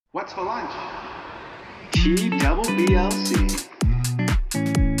What's for lunch? TBBLC.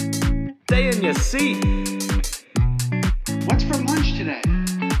 Stay in your seat. What's for lunch today?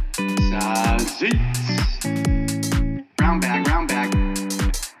 Sausage. Brown bag.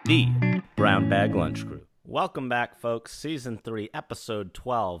 The Brown Bag Lunch Crew. Welcome back, folks. Season 3, Episode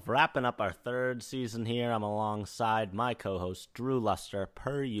 12. Wrapping up our third season here. I'm alongside my co-host, Drew Luster,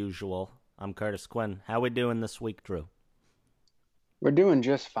 per usual. I'm Curtis Quinn. How we doing this week, Drew? We're doing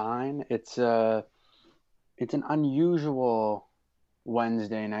just fine. It's an unusual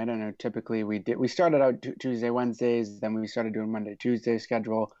Wednesday night. I don't know. Typically, we started out Tuesday, Wednesdays, then we started doing Monday, Tuesday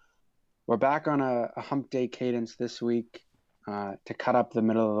schedule. We're back on a hump day cadence this week to cut up the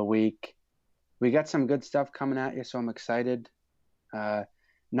middle of the week. We got some good stuff coming at you, so I'm excited.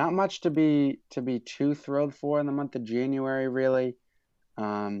 Not much to be too thrilled for in the month of January, really.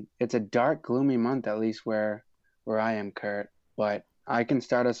 It's a dark, gloomy month, at least where I am, Kurt. But I can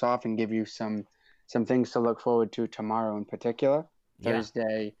start us off and give you some things to look forward to tomorrow in particular. Yeah.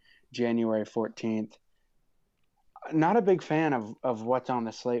 Thursday, January 14th. Not a big fan of what's on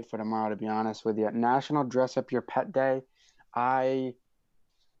the slate for tomorrow, to be honest with you. National Dress Up Your Pet Day. I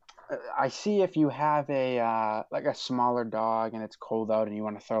see if you have a smaller dog and it's cold out and you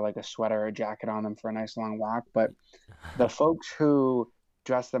want to throw like a sweater or a jacket on them for a nice long walk. But the folks who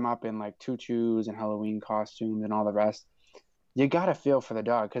dress them up in like tutus and Halloween costumes and all the rest, you got to feel for the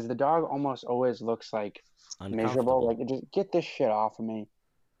dog because the dog almost always looks like miserable. Like, just get this shit off of me.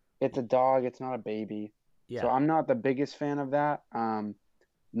 It's a dog. It's not a baby. Yeah. So I'm not the biggest fan of that.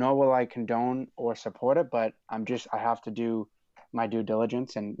 Nor will I condone or support it, but I have to do my due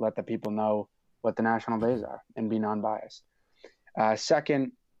diligence and let the people know what the national days are and be non-biased.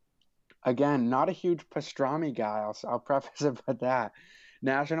 Second, again, not a huge pastrami guy. I'll preface it with that.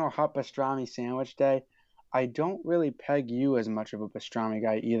 National Hot Pastrami Sandwich Day. I don't really peg you as much of a pastrami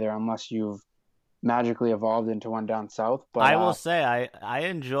guy either, unless you've magically evolved into one down south. But I will say I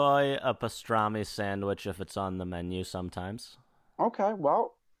enjoy a pastrami sandwich if it's on the menu sometimes. Okay,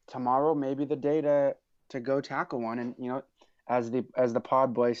 well, tomorrow may be the day to go tackle one, and as the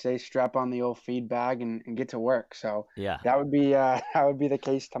pod boys say, strap on the old feed bag and get to work. So Yeah. that would be the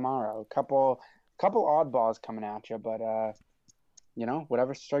case tomorrow. Couple oddballs coming at you, but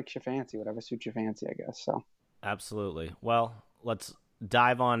whatever strikes your fancy, whatever suits your fancy, I guess. So Absolutely. Well, let's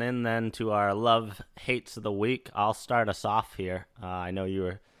dive on in then to our love hates of the week. I'll start us off here. I know you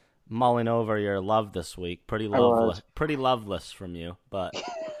were mulling over your love this week. Pretty loveless from you, but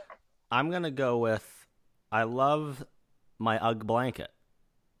I'm gonna go with I love my UGG blanket.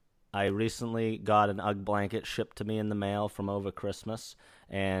 I recently got an UGG blanket shipped to me in the mail from over Christmas,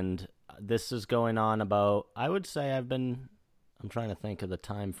 and this is going on about, I would say I'm trying to think of the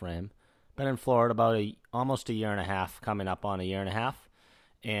time frame. Been in Florida about almost a year and a half, coming up on a year and a half,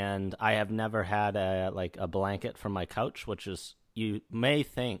 and I have never had a blanket for my couch, which is, you may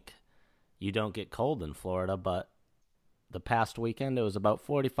think you don't get cold in Florida, but the past weekend it was about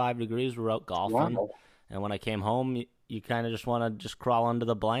 45 degrees. We were out golfing. Wow. And when I came home, you kind of just want to just crawl under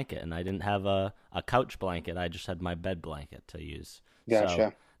the blanket. And I didn't have a couch blanket. I just had my bed blanket to use. Gotcha.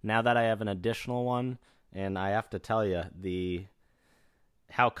 So now that I have an additional one, and I have to tell you,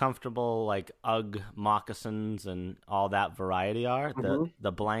 how comfortable like UGG moccasins and all that variety are,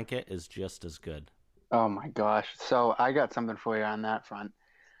 the blanket is just as good. Oh my gosh. So I got something for you on that front.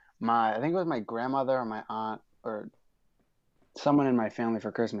 I think it was my grandmother or my aunt or someone in my family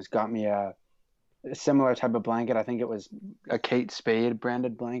for Christmas got me a similar type of blanket. I think it was a Kate Spade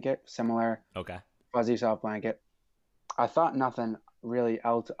branded blanket, similar Okay. fuzzy soft blanket. I thought nothing really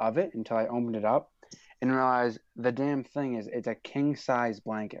else of it until I opened it up and realized the damn thing it's a king size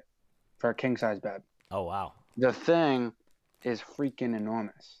blanket for a king size bed. Oh, wow. The thing is freaking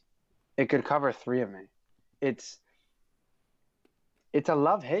enormous. It could cover 3 of me. It's a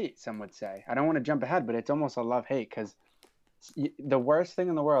love-hate, some would say. I don't want to jump ahead, but it's almost a love-hate because the worst thing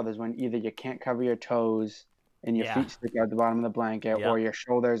in the world is when either you can't cover your toes and your feet stick out the bottom of the blanket, or your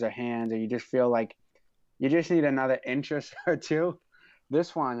shoulders or hands, or you just feel like you just need another inch or two.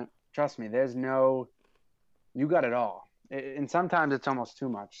 This one, trust me, you got it all. And sometimes it's almost too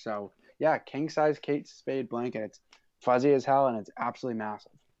much. So, yeah, king-size Kate Spade blanket. It's fuzzy as hell, and it's absolutely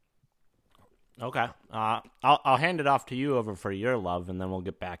massive. Okay. I'll hand it off to you over for your love, and then we'll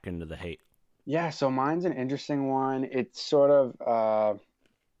get back into the hate. Yeah, so mine's an interesting one. It's sort of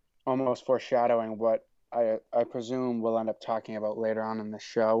almost foreshadowing what I presume we'll end up talking about later on in the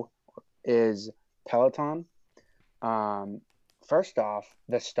show is Peloton. First off,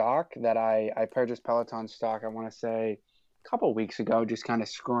 the stock that I purchased Peloton stock, I want to say a couple weeks ago, just kind of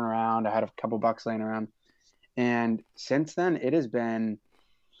screwing around. I had a couple bucks laying around. And since then, it has been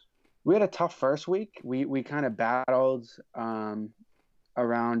we had a tough first week. We kind of battled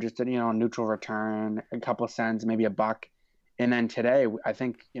around just a, neutral return, a couple cents, maybe a buck. And then today, I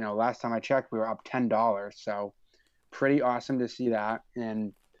think, last time I checked, we were up $10. So pretty awesome to see that.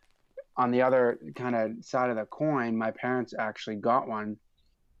 And on the other kind of side of the coin, my parents actually got one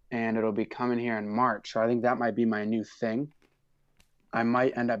and it'll be coming here in March. So I think that might be my new thing. I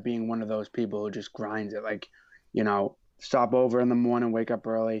might end up being one of those people who just grinds it, like, stop over in the morning, wake up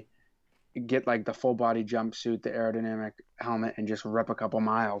early, get like the full body jumpsuit, the aerodynamic helmet, and just rip a couple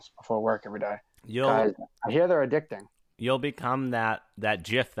miles before work every day. I hear they're addicting. You'll become that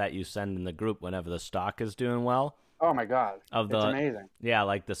GIF that you send in the group whenever the stock is doing well. Oh my God, it's amazing. Yeah,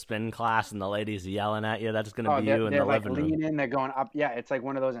 like the spin class and the ladies yelling at you. That's going to be you in the living room. Leaning, they're going up. Yeah, it's like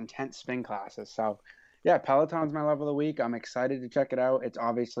one of those intense spin classes. So, yeah, Peloton's my love of the week. I'm excited to check it out. It's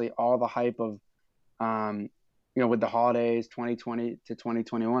obviously all the hype of, with the holidays, 2020 to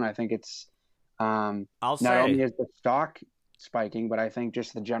 2021. I think it's not only is the stock spiking, but I think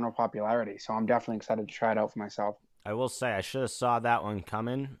just the general popularity. So I'm definitely excited to try it out for myself. I will say I should have saw that one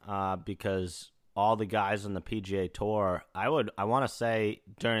coming because all the guys on the PGA Tour, I want to say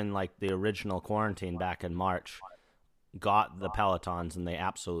during like the original quarantine back in March, got the Pelotons and they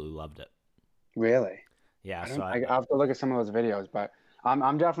absolutely loved it. Really? Yeah. I have to look at some of those videos, but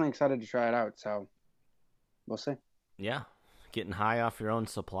I'm definitely excited to try it out. So we'll see. Yeah. Getting high off your own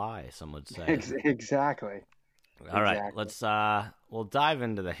supply, some would say. Exactly. All right. Let's we'll dive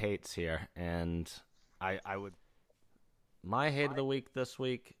into the hates here. And my hate of the week this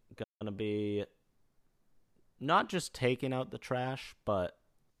week gonna be not just taking out the trash, but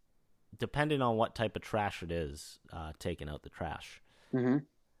depending on what type of trash it is, taking out the trash. Mm-hmm.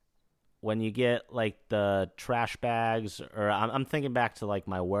 When you get like the trash bags, or I'm thinking back to like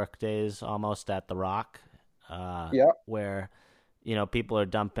my work days almost at the Rock, where, people are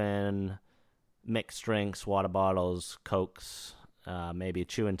dumping mixed drinks, water bottles, Cokes, maybe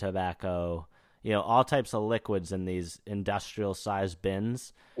chewing tobacco, all types of liquids in these industrial sized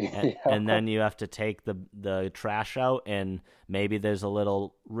bins. And then you have to take the trash out and maybe there's a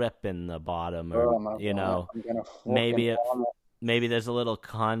little rip in the bottom or, maybe there's a little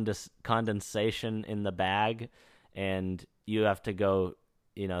condensation in the bag and you have to go,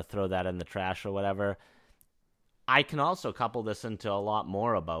 throw that in the trash or whatever. I can also couple this into a lot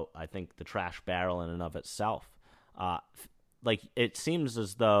more about, I think, the trash barrel in and of itself. Like it seems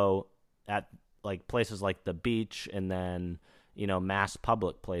as though at like places like the beach and then, mass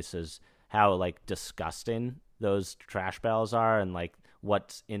public places, how like disgusting those trash barrels are and like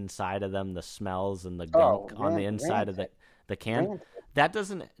what's inside of them, the smells and the gunk on the inside of the can.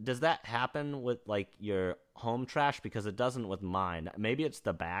 Does that happen with like your home trash? Because it doesn't with mine. Maybe it's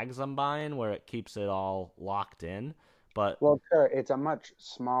the bags I'm buying where it keeps it all locked in. But well, sure, it's a much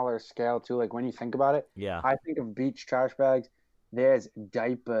smaller scale too. Like when you think about it, I think of beach trash bags. There's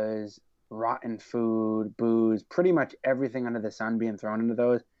diapers, rotten food, booze, pretty much everything under the sun being thrown into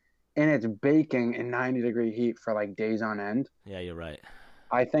those, and it's baking in 90-degree heat for like days on end. Yeah, you're right.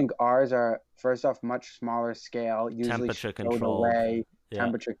 I think ours are, first off, much smaller scale, usually temperature controlled.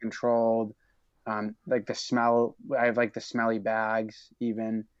 Temperature controlled. Like the smell, I have like the smelly bags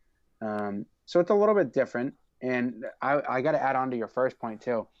even. So it's a little bit different. And I got to add on to your first point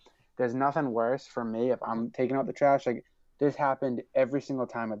too. There's nothing worse for me if I'm taking out the trash. Like this happened every single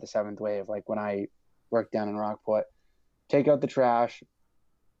time at the Seventh Wave. Like when I worked down in Rockport, take out the trash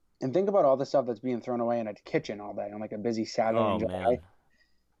and think about all the stuff that's being thrown away in a kitchen all day on like a busy Saturday and July.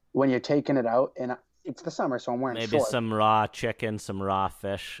 When you're taking it out, and it's the summer, so I'm wearing shorts. Maybe some raw chicken, some raw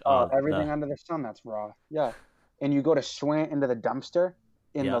fish. Everything under the sun that's raw. Yeah. And you go to swing it into the dumpster,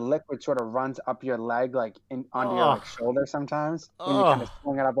 and the liquid sort of runs up your leg, like onto your like, shoulder sometimes. When you kind of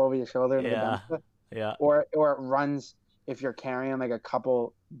swing it up over your shoulder into the dumpster. Yeah. Or it runs, if you're carrying like a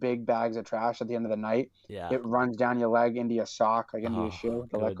couple big bags of trash at the end of the night, it runs down your leg into your sock, like into your shoe,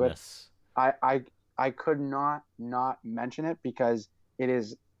 the liquid. I could not mention it because it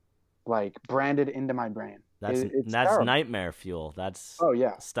is like branded into my brain. That's nightmare fuel. That's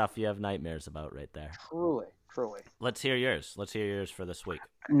stuff you have nightmares about right there. Truly. Let's hear yours. For this week.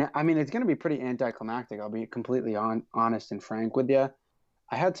 I mean, it's going to be pretty anticlimactic. I'll be completely honest and frank with you.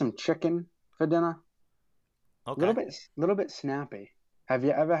 I had some chicken for dinner. Okay. A little bit snappy. Have you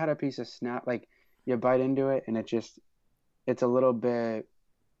ever had a piece of snap, like you bite into it and it's a little bit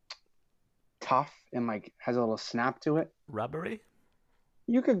tough and like has a little snap to it? Rubbery?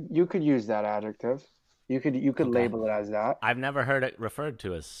 You could use that adjective. You could label it as that. I've never heard it referred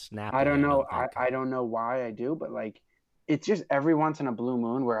to as snappy. I don't know. I don't know why I do, but like it's just every once in a blue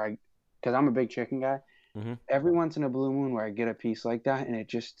moon where because I'm a big chicken guy. Mm-hmm. Every once in a blue moon where I get a piece like that and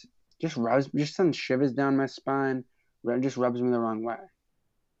just sends shivers down my spine. Just rubs me the wrong way.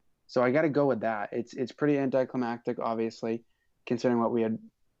 So I got to go with that. It's pretty anticlimactic, obviously, considering what we had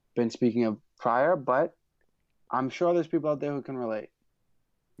been speaking of prior. But I'm sure there's people out there who can relate.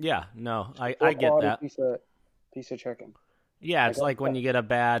 Yeah, no, I Full get quality that. Piece of chicken. Yeah, it's got like when that. you get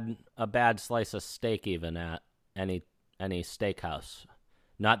a bad slice of steak even at any steakhouse.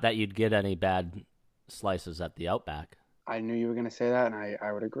 Not that you'd get any bad slices at the Outback, I knew you were going to say that, and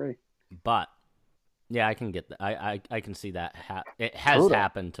I would agree. but yeah, I can get that. I can see that it has Brutal.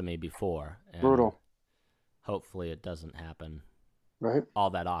 happened to me before, and Brutal, hopefully it doesn't happen right? all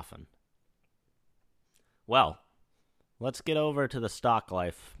that often. Well, let's get over to the stock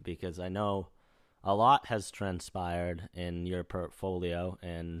life because I know a lot has transpired in your portfolio,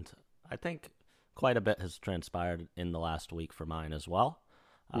 and I think quite a bit has transpired in the last week for mine as well.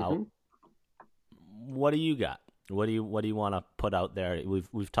 Mhm. What do you got? What do you want to put out there?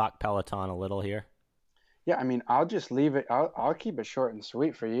 We've talked Peloton a little here. Yeah, I mean, I'll just leave it. I'll keep it short and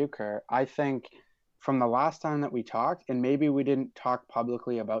sweet for you, Kurt. I think from the last time that we talked, and maybe we didn't talk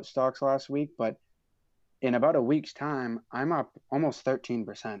publicly about stocks last week, but in about a week's time, I'm up almost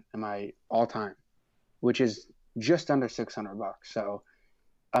 13% in my all time, which is just under $600. So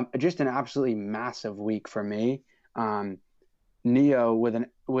just an absolutely massive week for me. Neo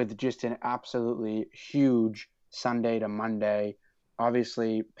with just an absolutely huge Sunday to Monday.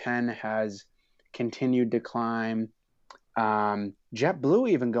 Obviously, Penn has continued to climb. JetBlue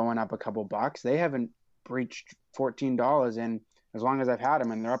even going up a couple bucks. They haven't breached $14 in as long as I've had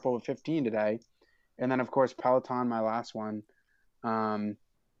them, and they're up over 15 today. And then of course Peloton, my last one.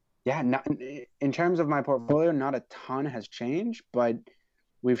 Yeah, not, in terms of my portfolio, not a ton has changed, but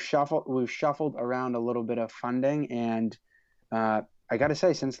we've shuffled around a little bit of funding, and I got to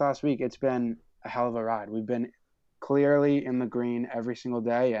say, since last week, it's been a hell of a ride. We've been clearly in the green every single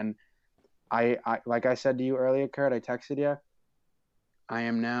day, and I like I said to you earlier, Kurt, I texted you. I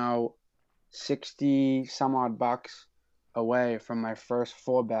am now 60 some odd bucks away from my first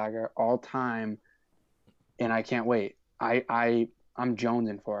four bagger all time, and I can't wait. I'm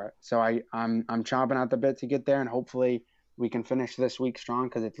jonesing for it. So I'm chomping at the bit to get there, and hopefully we can finish this week strong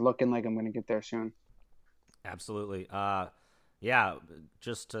because it's looking like I'm going to get there soon. Absolutely. Yeah,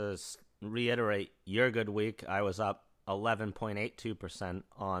 just to reiterate your good week, I was up 11.82%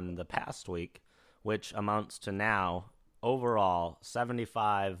 on the past week, which amounts to now overall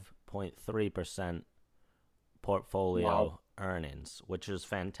 75.3% portfolio earnings, which is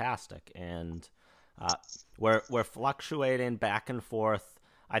fantastic. And we're fluctuating back and forth.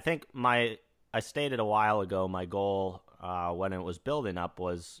 I think I stated a while ago my goal when it was building up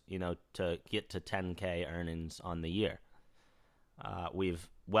was to get to 10K earnings on the year. We've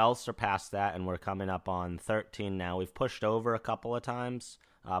well surpassed that, and we're coming up on 13 now. We've pushed over a couple of times,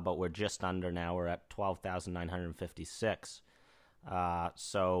 but we're just under now. We're at 12,956.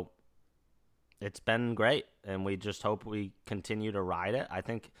 So it's been great, and we just hope we continue to ride it. I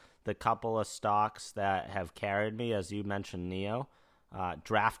think the couple of stocks that have carried me, as you mentioned, Neo,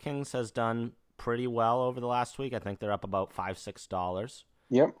 DraftKings has done pretty well over the last week. I think they're up about $5-6.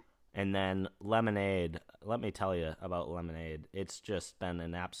 Yep. And then Lemonade, let me tell you about Lemonade. It's just been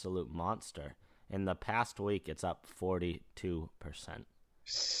an absolute monster. In the past week, it's up 42%.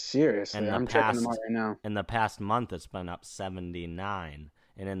 Seriously, I'm checking them out right now. In the past month, it's been up 79%.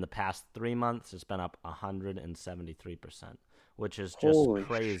 And in the past 3 months, it's been up 173%, which is just Holy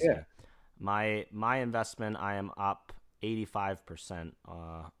crazy. shit. My investment, I am up 85%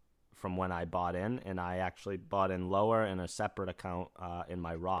 from when I bought in, and I actually bought in lower in a separate account in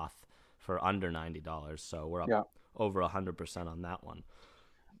my Roth for under $90. So we're up over 100% on that one.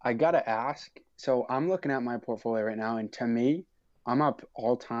 I gotta ask. So I'm looking at my portfolio right now, and to me, I'm up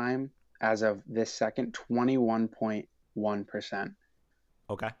all time as of this second 21.1%.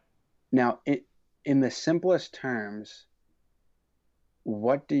 Okay. Now, in the simplest terms,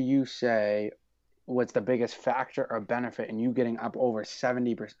 what do you say? What's the biggest factor or benefit in you getting up over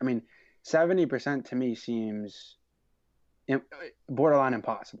 70%? I mean, 70% to me seems borderline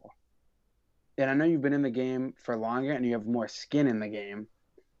impossible. And I know you've been in the game for longer and you have more skin in the game,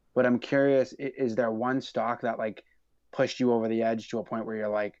 but I'm curious, is there one stock that like pushed you over the edge to a point where you're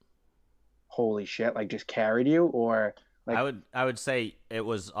like, holy shit, like just carried you? Or like I would say it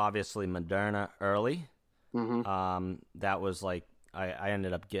was obviously Moderna early. Mm-hmm. That was like I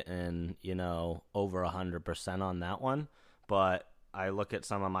ended up getting over 100% on that one, but I look at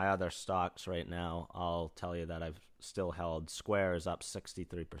some of my other stocks right now. I'll tell you that I've still held. Square is up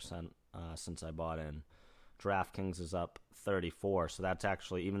 63% since I bought in. DraftKings is up 34%, so that's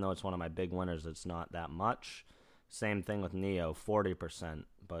actually, even though it's one of my big winners, it's not that much. Same thing with Neo, 40%,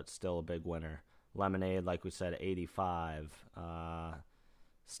 but still a big winner. Lemonade, like we said, 85.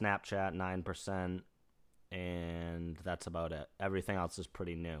 Snapchat, 9%, and that's about it. Everything else is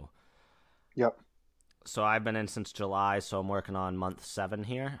pretty new. Yep. So I've been in since July, so I'm working on month 7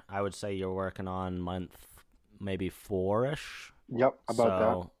 here. I would say you're working on month maybe 4-ish. Yep,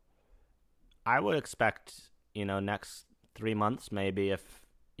 about that. I would expect, next 3 months, maybe if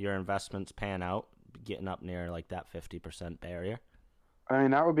your investments pan out, getting up near like that 50% barrier. I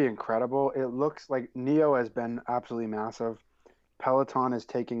mean, that would be incredible. It looks like Neo has been absolutely massive. Peloton is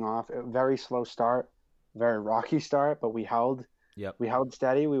taking off. A very slow start, very rocky start, but we held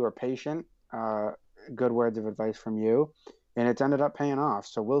steady. We were patient. Good words of advice from you, and it's ended up paying off.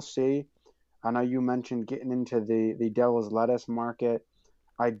 So we'll see. I know you mentioned getting into the devil's lettuce market.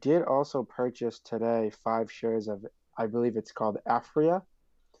 I did also purchase today 5 shares of, I believe it's called Afria.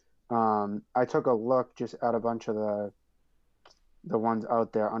 I took a look just at a bunch of the ones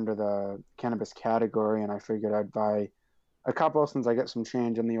out there under the cannabis category, and I figured I'd buy a couple since I get some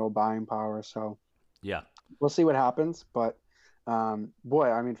change in the old buying power. So yeah, we'll see what happens. But boy,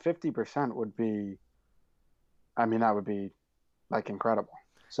 I mean, 50% would be, I mean, that would be like incredible.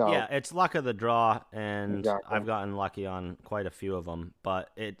 So yeah, it's luck of the draw, and exactly. I've gotten lucky on quite a few of them. But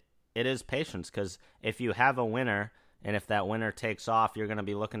it is patience, because if you have a winner, and if that winner takes off, you're going to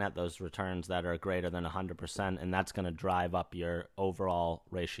be looking at those returns that are greater than 100%, and that's going to drive up your overall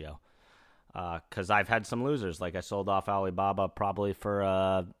ratio. Because I've had some losers. Like I sold off Alibaba probably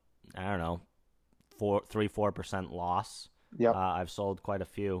for, 3-4% loss. Yep. I've sold quite a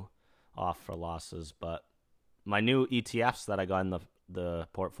few off for losses. But my new ETFs that I got in the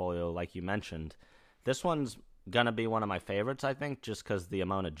portfolio, like you mentioned, this one's going to be one of my favorites, I think, just because the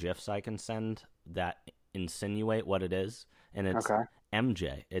amount of GIFs I can send that insinuate what it is. And it's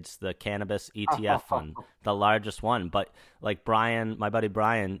MJ. It's the cannabis ETF fund, the largest one. But like Brian, my buddy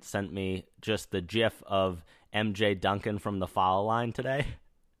Brian, sent me just the GIF of MJ dunking from the foul line today.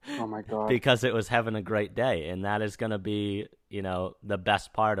 Oh my God. Because it was having a great day. And that is going to be, the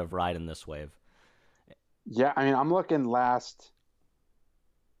best part of riding this wave. Yeah, I mean, I'm looking last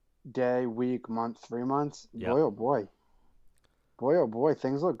day, week, month, 3 months. Yep. Boy, oh boy. Boy, oh boy,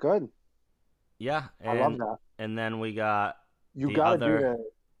 things look good. Yeah. I love that. And then we got You got to do the.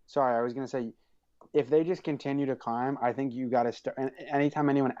 Sorry, I was going to say, if they just continue to climb, I think you got to start. Anytime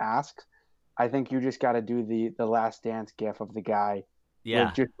anyone asks, I think you just got to do the Last Dance gif of the guy.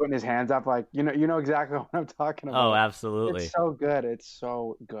 Yeah. Just putting his hands up, like, you know exactly what I'm talking about. Oh, absolutely. It's so good. It's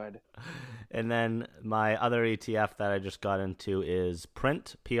so good. And then my other ETF that I just got into is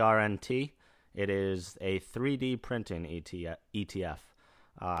Print, PRNT. It is a 3D printing ETF.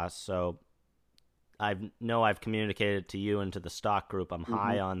 So I've communicated to you and to the stock group I'm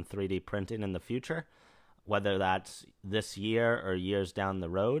high on 3D printing in the future. Whether that's this year or years down the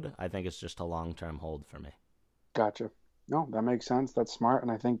road, I think it's just a long-term hold for me. Gotcha. No, that makes sense. That's smart.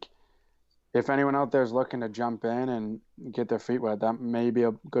 And I think if anyone out there is looking to jump in and get their feet wet, that may be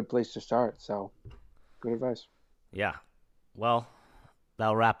a good place to start. So good advice. Yeah. Well,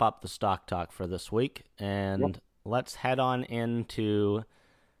 that'll wrap up the stock talk for this week. And let's head on into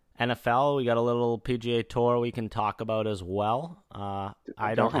NFL. We got a little PGA Tour we can talk about as well. I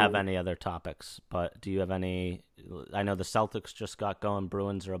don't have any other topics, but do you have any? I know the Celtics just got going.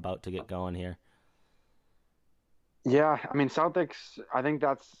 Bruins are about to get going here. Yeah, I mean, Celtics, I think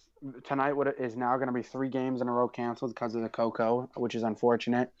that's tonight what is now going to be 3 games in a row canceled because of the COCO, which is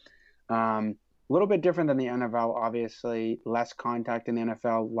unfortunate. A little bit different than the NFL, obviously. Less contact in the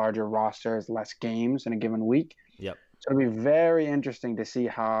NFL, larger rosters, less games in a given week. Yep. So it'll be very interesting to see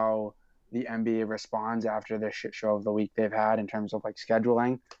how the NBA responds after this shit show of the week they've had in terms of like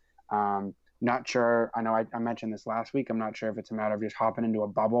scheduling. Not sure. I know I mentioned this last week. I'm not sure if it's a matter of just hopping into a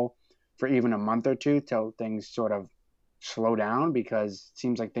bubble for even a month or two till things sort of slow down, because it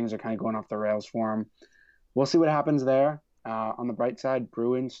seems like things are kind of going off the rails for them. We'll see what happens there. On the bright side,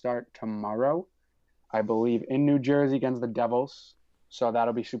 Bruins start tomorrow, I believe, in New Jersey against the Devils. So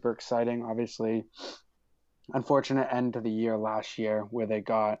that'll be super exciting. Obviously, unfortunate end to the year last year where they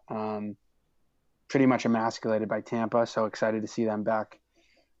got pretty much emasculated by Tampa. So excited to see them back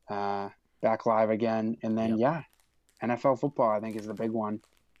live again. And then, NFL football, I think, is the big one.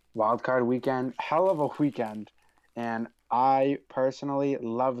 Wild card weekend, hell of a weekend. And I personally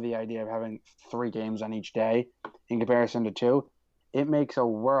love the idea of having 3 games on each day in comparison to 2. It makes a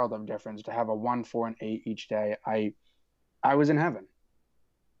world of difference to have a 1, 4, and 8 each day. I was in heaven.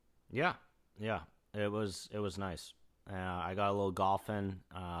 Yeah. It was nice. I got a little golfing,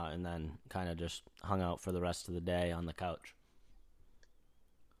 and then kind of just hung out for the rest of the day on the couch.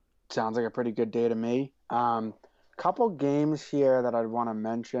 Sounds like a pretty good day to me. couple games here that I'd want to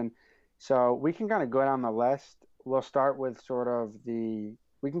mention. So we can kind of go down the list. We'll start with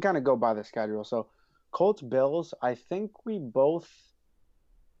we can kind of go by the schedule. So Colts Bills, I think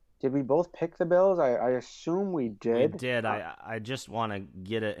did we both pick the Bills? I assume we did. We did. I just want to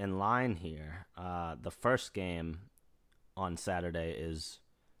get it in line here. The first game on Saturday is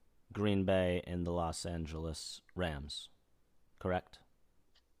Green Bay and the Los Angeles Rams, correct?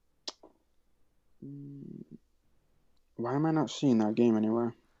 Why am I not seeing that game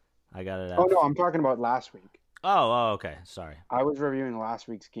anywhere? I got it. Oh, no, I'm talking about last week. Oh, okay. Sorry. I was reviewing last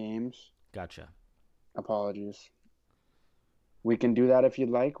week's games. Gotcha. Apologies. We can do that if you'd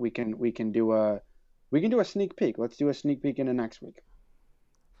like. We can do a sneak peek. Let's do a sneak peek into next week.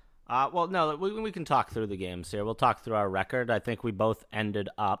 Well, no, we can talk through the games here. We'll talk through our record. I think we both ended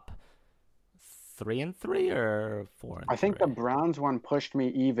up 3-3 or 4-3. I think the Browns one pushed me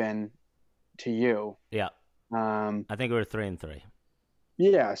even to you. Yeah. I think we were 3-3.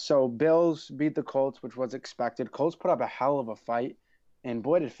 Yeah. So Bills beat the Colts, which was expected. Colts put up a hell of a fight, and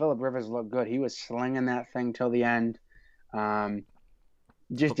boy, did Phillip Rivers look good. He was slinging that thing till the end.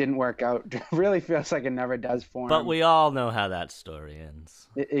 Just didn't work out. Really feels like it never does for him. But we all know how that story ends.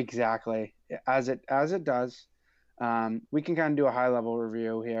 Exactly, as it does. We can kind of do a high level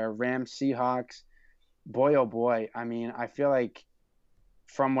review here. Rams Seahawks. Boy, oh boy. I mean, I feel like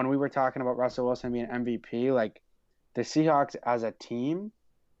from when we were talking about Russell Wilson being MVP, like the Seahawks as a team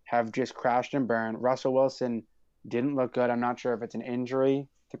have just crashed and burned. Russell Wilson didn't look good. I'm not sure if it's an injury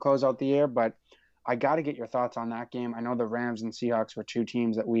to close out the year, but I got to get your thoughts on that game. I know the Rams and Seahawks were two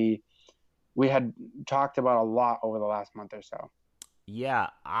teams that we had talked about a lot over the last month or so. Yeah,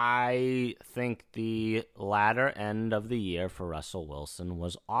 I think the latter end of the year for Russell Wilson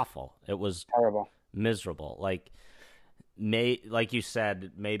was awful. It was terrible, miserable. Like you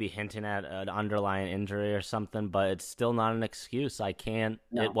said, maybe hinting at an underlying injury or something, but it's still not an excuse. No.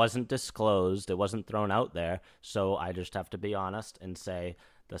 It wasn't disclosed. It wasn't thrown out there. So I just have to be honest and say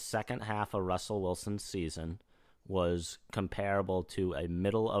the second half of Russell Wilson's season was comparable to a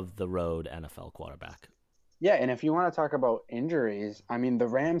middle-of-the-road NFL quarterback. Yeah, and if you want to talk about injuries, I mean, the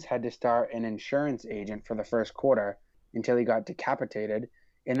Rams had to start an insurance agent for the first quarter until he got decapitated,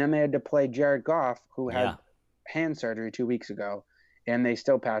 and then they had to play Jared Goff, who had hand surgery 2 weeks ago, and they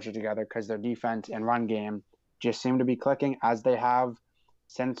still patched it together because their defense and run game just seemed to be clicking as they have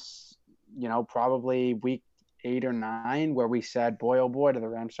since, probably week 8 or 9, where we said, boy, oh boy, do the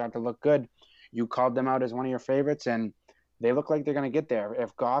Rams start to look good. You called them out as one of your favorites, and they look like they're going to get there.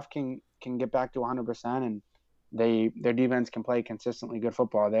 If Goff can get back to 100% and their defense can play consistently good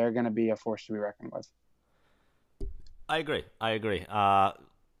football, they're going to be a force to be reckoned with. I agree.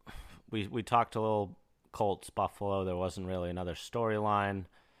 We talked a little Colts, Buffalo. There wasn't really another storyline.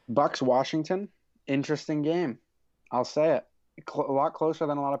 Bucks, Washington, interesting game. I'll say it. A lot closer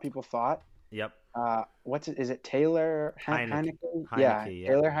than a lot of people thought. Yep. Is it Taylor Heineke? Yeah,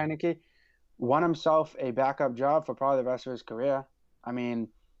 Taylor Heineke won himself a backup job for probably the rest of his career. I mean,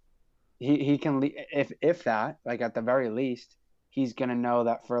 he can if that, like at the very least, he's gonna know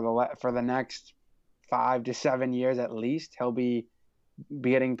that for the next 5 to 7 years at least, he'll be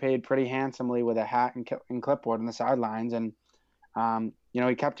getting paid pretty handsomely with a hat and clipboard on the sidelines, and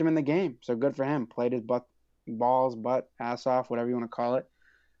he kept him in the game, so good for him. Played his butt ass off, whatever you want to call it.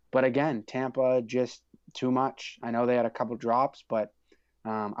 But again, Tampa just too much. I know they had a couple drops, but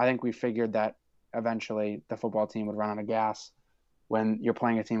I think we figured that eventually the football team would run out of gas when you're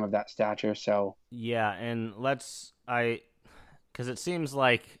playing a team of that stature. So yeah, and because it seems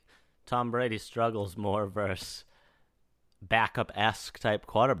like Tom Brady struggles more versus backup-esque type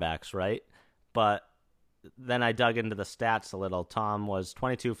quarterbacks, right? But then I dug into the stats a little. Tom was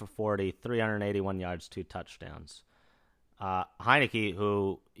 22 for 40, 381 yards, 2 touchdowns. Heineke,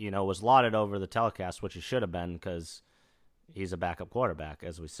 who was lauded over the telecast, which he should have been because he's a backup quarterback,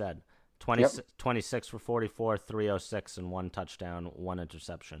 as we said. 26 for 44, 306, and 1 touchdown, 1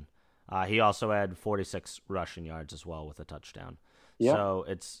 interception. He also had 46 rushing yards as well with a touchdown. Yep. So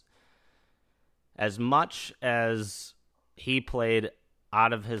it's as much as he played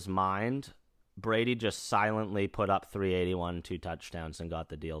out of his mind, Brady just silently put up 381, 2 touchdowns, and got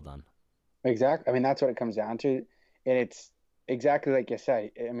the deal done. Exactly. I mean, that's what it comes down to. And it's exactly like you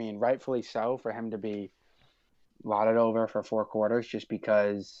say. I mean, rightfully so for him to be lauded over for 4 quarters just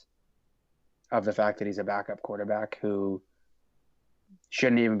because of the fact that he's a backup quarterback who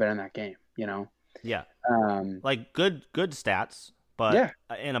shouldn't even been in that game, Yeah. Like good stats, but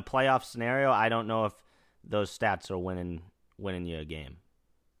in a playoff scenario, I don't know if those stats are winning you a game.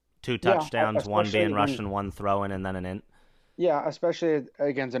 2 touchdowns, 1 being rushing, 1 throwing, and then an int. Yeah, especially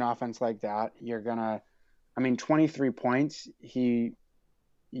against an offense like that, mean, 23 points. You're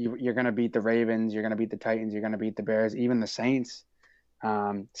going to beat the Ravens. You're going to beat the Titans. You're going to beat the Bears, even the Saints,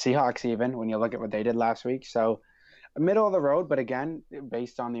 Seahawks, even when you look at what they did last week. So middle of the road, but again,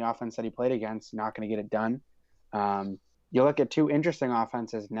 based on the offense that he played against, not going to get it done. You look at two interesting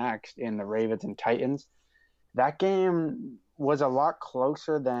offenses next in the Ravens and Titans. That game was a lot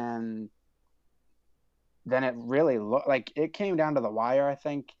closer than it really looked. Like, it came down to the wire, I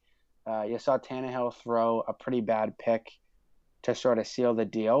think. You saw Tannehill throw a pretty bad pick to sort of seal the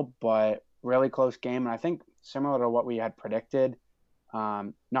deal, but really close game. And I think similar to what we had predicted,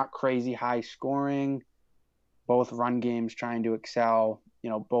 not crazy high scoring, both run games trying to excel,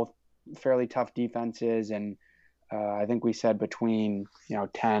 both fairly tough defenses. And I think we said between,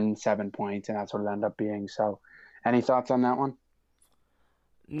 10, 7 points, and that's what it ended up being. So any thoughts on that one?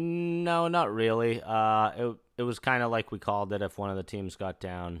 No, not really. It was kind of like we called it. If one of the teams got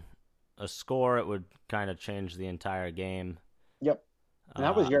down a score, it would kind of change the entire game. Yep. And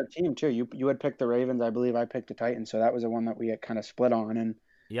that was your team too. You had picked the Ravens. I believe I picked the Titans. So that was the one that we had kind of split on and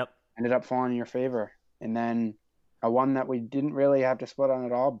yep, ended up falling in your favor. And then a one that we didn't really have to split on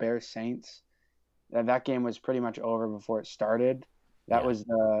at all, Bears Saints. That game was pretty much over before it started. That was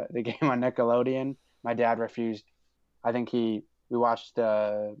the game on Nickelodeon. My dad refused. I think we watched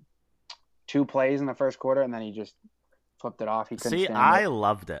 2 plays in the first quarter, and then he just flipped it off. He couldn't stand it. I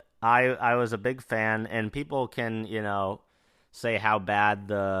loved it. I was a big fan, and people can, say how bad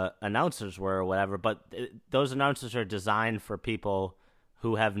the announcers were or whatever, but those announcers are designed for people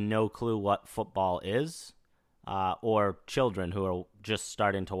who have no clue what football is, or children who are just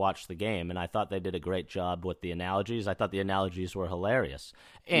starting to watch the game. And I thought they did a great job with the analogies. I thought the analogies were hilarious.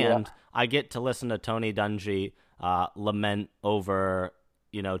 And I get to listen to Tony Dungy lament over,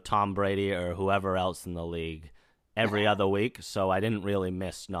 Tom Brady or whoever else in the league every other week. So I didn't really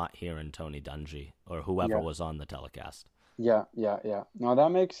miss not hearing Tony Dungy or whoever was on the telecast. Yeah. No, that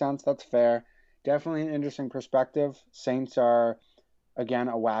makes sense. That's fair. Definitely an interesting perspective. Saints are, again,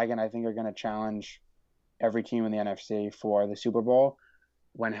 a wagon. I think are going to challenge every team in the NFC for the Super Bowl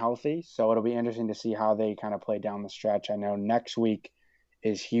when healthy. So it'll be interesting to see how they kind of play down the stretch. I know next week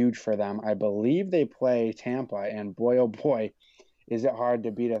is huge for them. I believe they play Tampa, and boy, oh boy, is it hard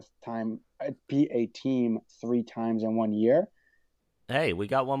to beat a team 3 times in 1 year. Hey, we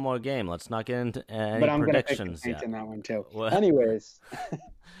got one more game. Let's not get into any but I'm predictions gonna pick the Saints in that one too. What? Anyways,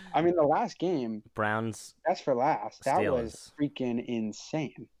 I mean, the last game, Browns. That's for last. That Steelers. was freaking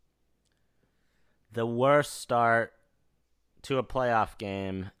insane. The worst start to a playoff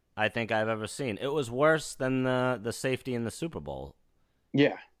game I think I've ever seen. It was worse than the safety in the Super Bowl.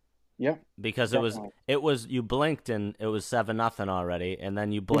 Yeah. Yep. Because Definitely. it was you blinked and it was 7-0 already, and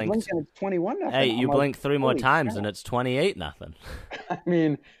then you blinked. And it's 21-0. Hey, you blink 3 more times crap. and it's 28-0. I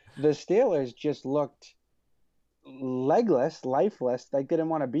mean, the Steelers just looked legless, lifeless. They didn't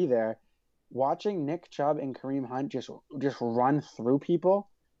want to be there. Watching Nick Chubb and Kareem Hunt just run through people,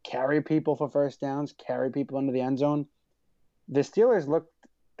 carry people for first downs, carry people into the end zone. The Steelers looked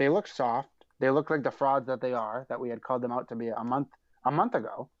soft. They looked like the frauds that they are, that we had called them out to be a month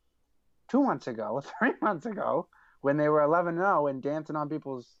ago, 2 months ago, 3 months ago, when they were 11-0 and dancing on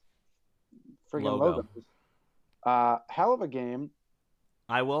people's freaking logos. Hell of a game.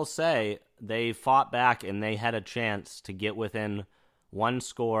 I will say they fought back and they had a chance to get within one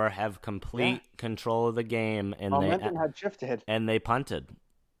score, have complete control of the game, and momentum had shifted. And they punted.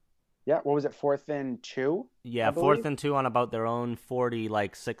 Yeah, what was it, 4th and 2? Yeah, 4th and 2 on about their own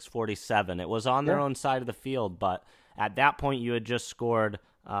 46-47. It was on their own side of the field, but at that point you had just scored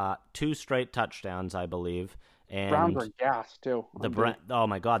 2 straight touchdowns, I believe. And Browns were gassed too. Oh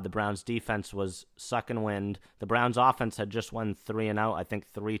my God, the Browns defense was sucking wind. The Browns offense had just won 3 and out, I think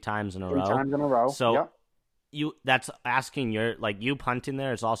 3 times in a row. 3 times in a row. So that's asking you punting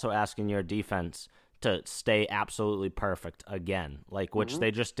there is also asking your defense to stay absolutely perfect again, which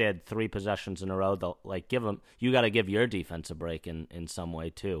they just did 3 possessions in a row. You got to give your defense a break in some way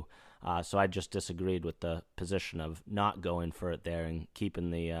too. So I just disagreed with the position of not going for it there and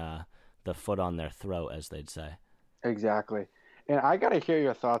keeping the foot on their throat, as they'd say. Exactly. And I got to hear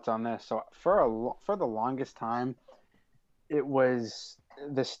your thoughts on this. So for the longest time, it was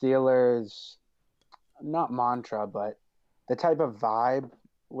the Steelers, not mantra, but the type of vibe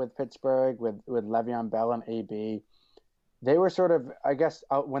with Pittsburgh, with Le'Veon Bell and AB. They were sort of, I guess,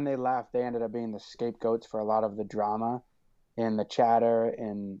 when they left, they ended up being the scapegoats for a lot of the drama and the chatter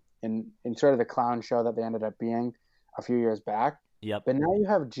and sort of the clown show that they ended up being a few years back. Yep. But now you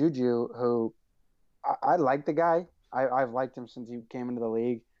have Juju, who I like the guy. I've liked him since he came into the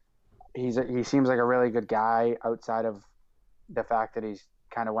league. He seems like a really good guy outside of the fact that he's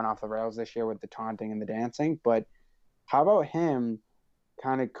kind of went off the rails this year with the taunting and the dancing. But how about him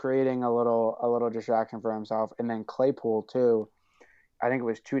kind of creating a little distraction for himself? And then Claypool too. I think it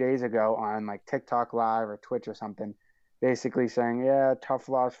was 2 days ago on like TikTok Live or Twitch or something, basically saying, yeah, tough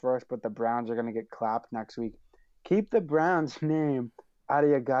loss for us, but the Browns are going to get clapped next week. Keep the Browns name out of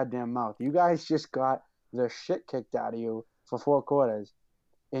your goddamn mouth. You guys just got the shit kicked out of you for 4 quarters,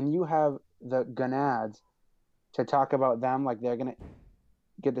 and you have the gonads to talk about them like they're going to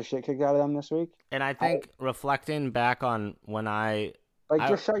get the shit kicked out of them this week. And I think reflecting back on when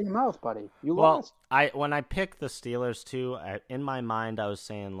just shut your mouth, buddy. You lost. Well, when I picked the Steelers too, in my mind I was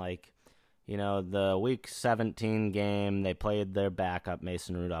saying like, the Week 17 game, they played their backup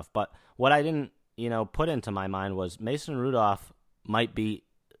Mason Rudolph. But what I didn't, put into my mind was Mason Rudolph might be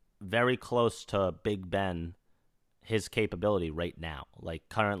very close to Big Ben, his capability right now, like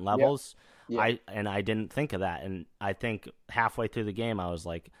current levels. Yeah. I didn't think of that. And I think halfway through the game, I was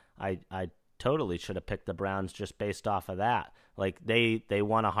like, I totally should have picked the Browns just based off of that. Like they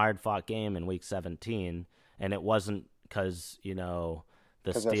won a hard-fought game in Week 17, and it wasn't because,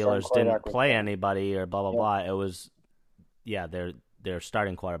 the Steelers didn't play anybody or blah, blah, blah. It was, their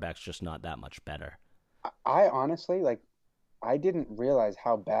starting quarterback's just not that much better. I honestly, I didn't realize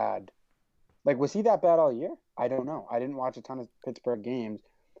how bad. Was he that bad all year? I don't know. I didn't watch a ton of Pittsburgh games.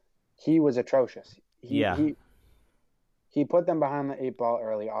 He was atrocious. He put them behind the 8 ball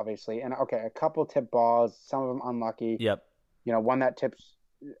early, obviously. And, okay, a couple tip balls, some of them unlucky. Yep. One that tips,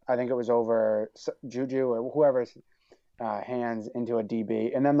 I think it was over Juju or whoever's hands into a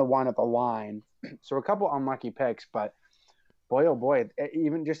DB. And then the one at the line. So a couple unlucky picks, but boy, oh boy,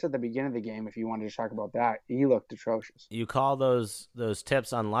 even just at the beginning of the game, if you wanted to talk about that, he looked atrocious. You call those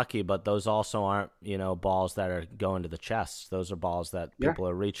tips unlucky, but those also aren't, balls that are going to the chest. Those are balls that people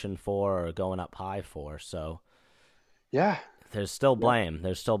are reaching for or going up high for. So, yeah, there's still blame.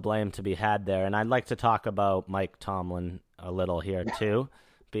 There's still blame to be had there. And I'd like to talk about Mike Tomlin a little here too,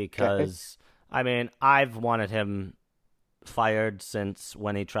 because, I've wanted him fired since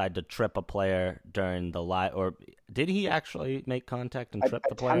when he tried to trip a player during the or did he actually make contact and trip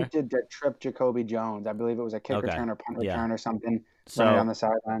the player? Attempted to trip Jacoby Jones. I believe it was a kick return or punt return or something. So on the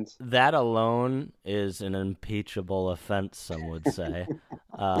sidelines. That alone is an impeachable offense, some would say.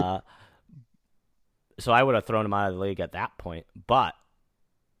 So I would have thrown him out of the league at that point. But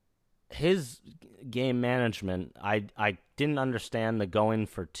his game management, I didn't understand the going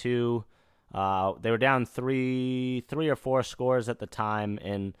for 2. They were down three or 4 scores at the time,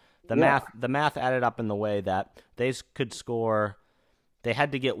 and the math added up in the way that they could score. They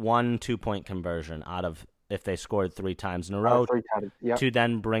had to get 1 2-point conversion out of if they scored 3 times in a row to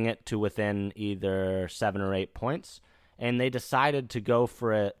then bring it to within either 7 or 8 points. And they decided to go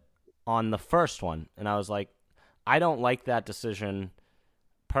for it on the first one, and I was like, I don't like that decision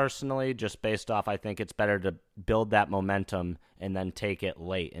personally, just based off, I think it's better to build that momentum and then take it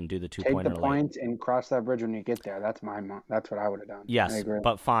late and do the 2-pointer late. Take the points and cross that bridge when you get there. That's what I would have done. Yes,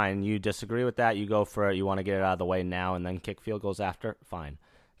 but fine. You disagree with that. You go for it. You want to get it out of the way now and then kick field goals after. Fine.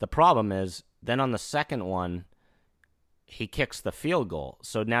 The problem is then on the second one, he kicks the field goal.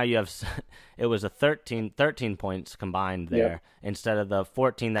 So now you have it was a 13 points combined there instead of the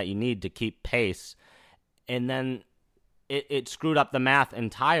 14 that you need to keep pace. And then it screwed up the math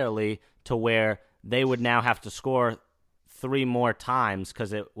entirely to where they would now have to score 3 more times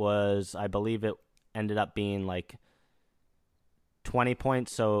because it was, I believe it ended up being like 20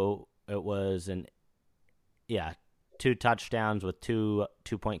 points. So it was 2 touchdowns with 2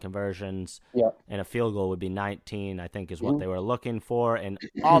 2-point conversions, and a field goal would be 19, I think is what they were looking for. And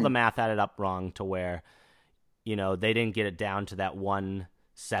all the math added up wrong to where, they didn't get it down to that 1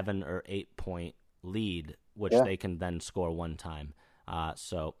 7 or 8 point lead, which they can then score 1 time.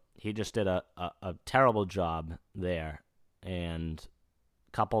 So he just did a terrible job there. And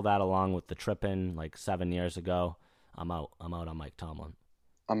couple that along with the tripping like 7 years ago, I'm out on Mike Tomlin.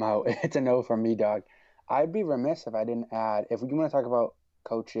 I'm out. It's a no from me, dog. I'd be remiss if I didn't add, if we want to talk about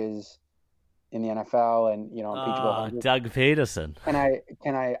coaches in the NFL and, impeachable. Doug Peterson. I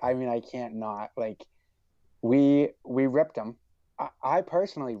can't not. We ripped him. I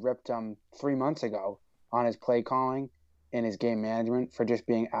personally ripped him 3 months ago on his play calling and his game management for just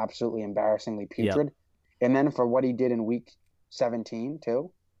being absolutely embarrassingly putrid. Yep. And then for what he did in week 17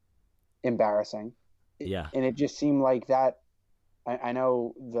 too, embarrassing. Yeah. And it just seemed like that. I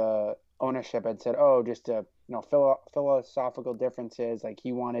know the ownership had said, just to, philosophical differences. Like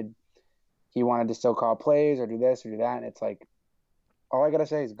he wanted to still call plays or do this or do that. And it's like, all I got to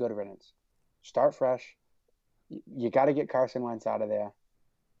say is good riddance. Start fresh. You got to get Carson Wentz out of there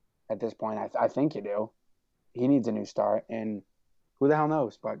at this point. I think you do. He needs a new start. And who the hell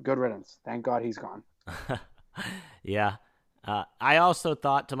knows? But good riddance. Thank God he's gone. Yeah. I also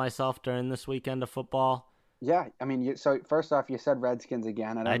thought to myself during this weekend of football. Yeah, I mean, so first off, you said Redskins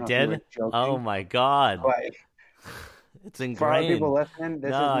again. I I don't know if you were did? joking. Oh, my God. But It's for our people ingrained.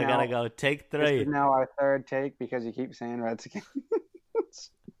 listening, No, I got to go. Take This 3. is now our third take because you keep saying Redskins.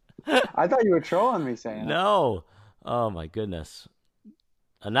 I thought you were trolling me saying it. No. Oh, my goodness.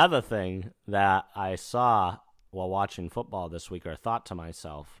 Another thing that I saw while watching football this week, or thought to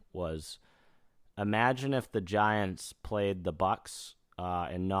myself, was imagine if the Giants played the Bucs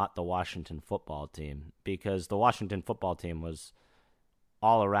and not the Washington football team, because the Washington football team was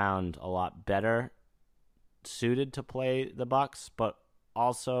all around a lot better suited to play the Bucs, but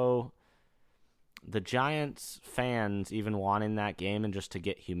also the Giants fans even wanting that game and just to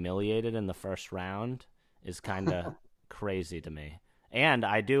get humiliated in the first round is kind of crazy to me. And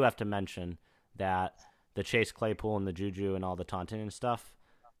I do have to mention that the Chase Claypool and the Juju and all the taunting and stuff,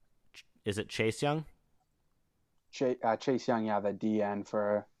 is it Chase Young? Chase Young, yeah, the DN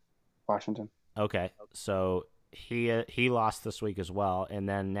for Washington. Okay, so he lost this week as well, and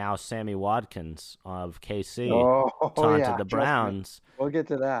then now Sammy Watkins of KC taunted the Browns. We'll get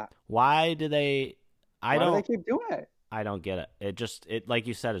to that. Why do they? Why do they keep doing it? I don't get it. It like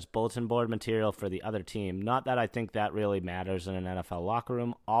you said, is bulletin board material for the other team. Not that I think that really matters in an NFL locker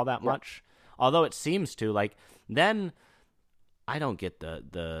room all that much, although it seems to. Like then, I don't get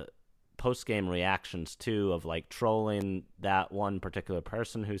the post-game reactions too of like trolling that one particular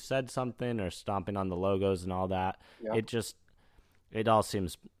person who said something or stomping on the logos and all that. Yeah. It all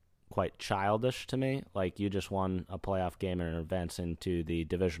seems quite childish to me. Like you just won a playoff game and are advancing to the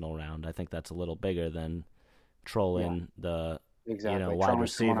divisional round. I think that's a little bigger than trolling the wide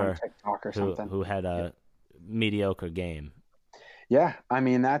receiver who had a mediocre game. Yeah, I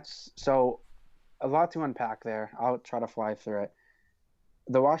mean that's so a lot to unpack there. I'll try to fly through it.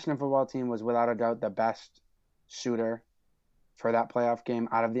 The Washington football team was without a doubt the best shooter for that playoff game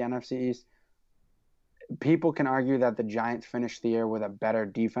out of the NFC East. People can argue that the Giants finished the year with a better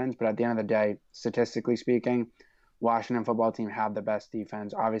defense, but at the end of the day, statistically speaking, Washington football team had the best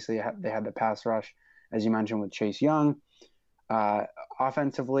defense. Obviously, they had the pass rush, as you mentioned, with Chase Young.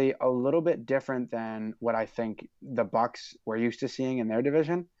 Offensively, a little bit different than what I think the Bucs were used to seeing in their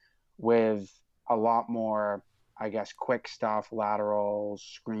division, with a lot more, I guess, quick stuff, laterals,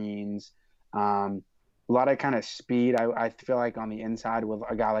 screens, a lot of kind of speed. I feel like on the inside with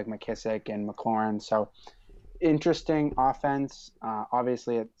a guy like McKissick and McLaurin. So interesting offense.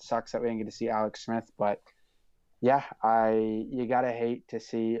 Obviously, it sucks that we didn't get to see Alex Smith, but yeah, you gotta hate to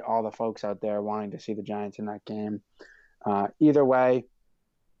see all the folks out there wanting to see the Giants in that game. Either way,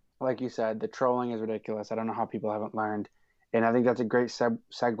 like you said, the trolling is ridiculous. I don't know how people haven't learned, and I think that's a great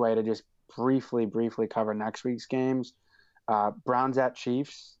segue to just briefly cover next week's games. Browns at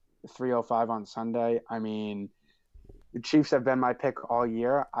Chiefs, 3:05 on Sunday. I mean, the Chiefs have been my pick all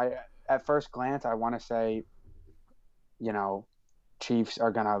year. At first glance, I want to say, Chiefs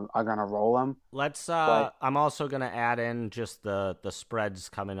are gonna roll them. I'm also gonna add in just the spreads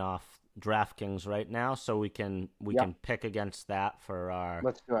coming off DraftKings right now, so we can pick against that for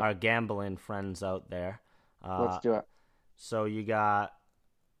our gambling friends out there. Let's do it. So you got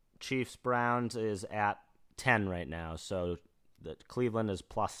Chiefs Browns is at 10 right now, so the Cleveland is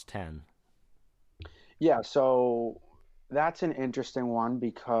plus 10. Yeah, so that's an interesting one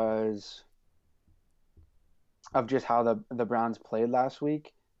because of just how the Browns played last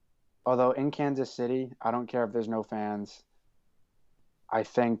week. Although in Kansas City, I don't care if there's no fans.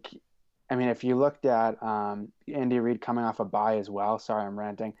 If you looked at Andy Reid coming off a bye as well, sorry, I'm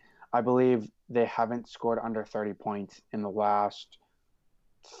ranting. I believe they haven't scored under 30 points in the last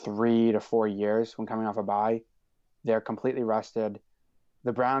 3 to 4 years when coming off a bye. They're completely rested.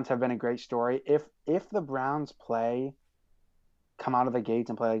 The Browns have been a great story. If the Browns come out of the gates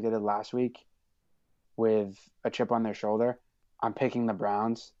and play like they did last week with a chip on their shoulder, I'm picking the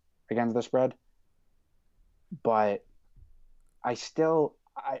Browns against the spread. But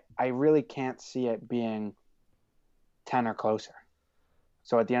I really can't see it being 10 or closer.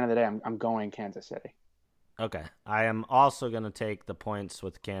 So at the end of the day, I'm going Kansas City. Okay. I am also going to take the points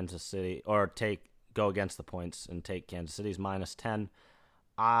with Kansas City, or go against the points and take Kansas City's minus 10.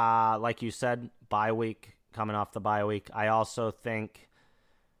 Like you said, bye week, coming off the bye week. I also think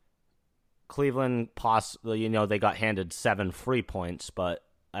Cleveland possibly, they got handed 7 free points, but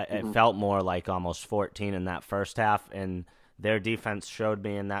it felt more like almost 14 in that first half, and their defense showed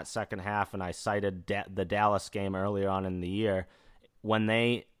me in that second half, and I cited the Dallas game earlier on in the year when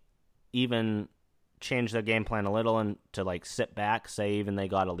they even changed their game plan a little and to sit back, say even they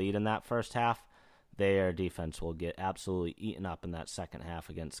got a lead in that first half, their defense will get absolutely eaten up in that second half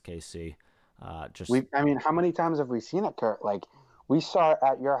against KC. How many times have we seen it, Kurt? Like, we saw it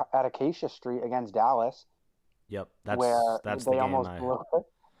at Acacia Street against Dallas. Yep, where that's they the game. Almost blew it.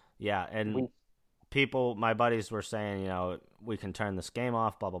 Yeah, and my buddies were saying, we can turn this game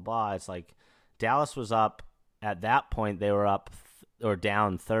off, blah blah blah. It's like Dallas was up at that point. They were up or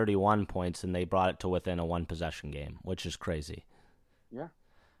down 31 points, and they brought it to within a 1-possession game, which is crazy. Yeah,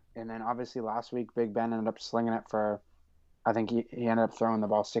 and then obviously last week, Big Ben ended up slinging it for, I think he ended up throwing the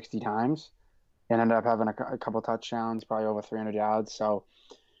ball 60 times. And ended up having a couple touchdowns, probably over 300 yards. So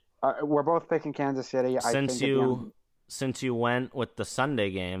we're both picking Kansas City. Since you went with the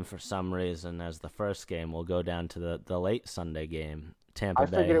Sunday game for some reason as the first game, we'll go down to the late Sunday game. Tampa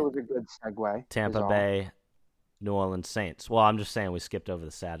Bay. I figured it was a good segue. Tampa Bay, New Orleans Saints. Well, I'm just saying we skipped over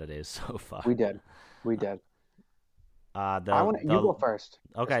the Saturdays so far. We did. You go first.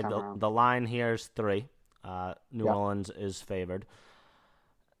 Okay, the line here is 3. New Orleans is favored.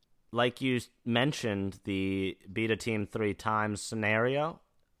 Like you mentioned, the beat a team 3 times scenario,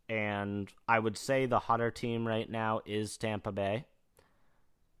 and I would say the hotter team right now is Tampa Bay,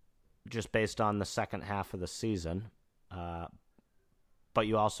 just based on the second half of the season. But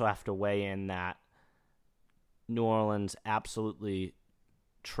you also have to weigh in that New Orleans absolutely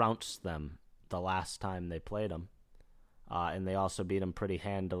trounced them the last time they played them, and they also beat them pretty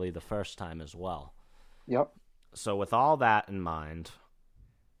handily the first time as well. Yep. So with all that in mind,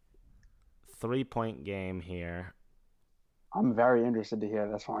 3-point game here. I'm very interested to hear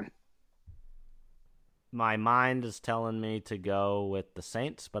this one. My mind is telling me to go with the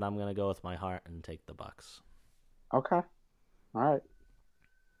Saints, but I'm going to go with my heart and take the Bucks. Okay. All right.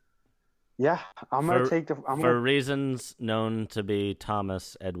 Yeah, I'm going to take for reasons known to be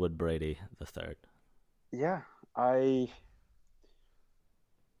Thomas Edward Brady III. Yeah, I'm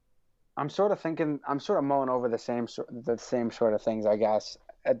sort of mulling over the same sort of things, I guess.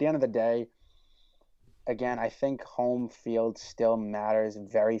 At the end of the day, again, I think home field still matters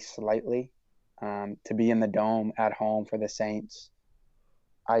very slightly. To be in the Dome at home for the Saints,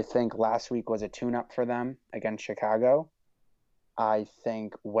 I think last week was a tune-up for them against Chicago. I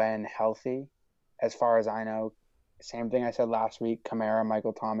think when healthy, as far as I know, same thing I said last week, Kamara,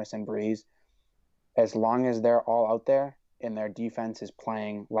 Michael Thomas, and Breeze, as long as they're all out there and their defense is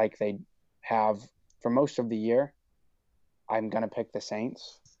playing like they have for most of the year, I'm going to pick the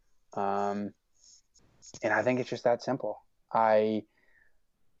Saints. And I think it's just that simple.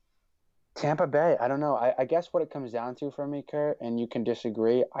 Tampa Bay, I don't know. I guess what it comes down to for me, Kurt, and you can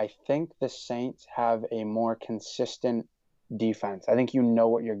disagree, I think the Saints have a more consistent defense. I think you know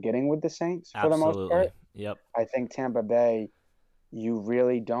what you're getting with the Saints for the most part. Yep. I think Tampa Bay, you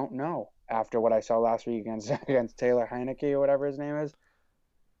really don't know after what I saw last week against Taylor Heineke or whatever his name is.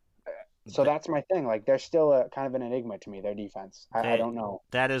 So that's my thing. Like, they're still a kind of an enigma to me, their defense. I don't know.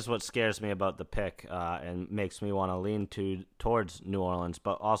 That is what scares me about the pick and makes me want to lean towards New Orleans.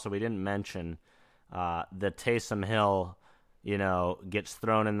 But also, we didn't mention the Taysom Hill, gets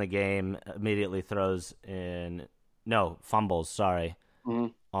thrown in the game, immediately fumbles,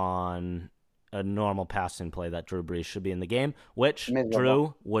 on a normal passing play that Drew Brees should be in the game, which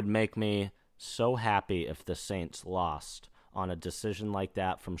Drew would make me so happy if the Saints lost on a decision like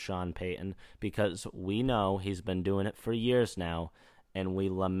that from Sean Payton, because we know he's been doing it for years now, and we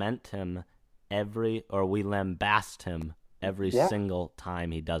lambast him every single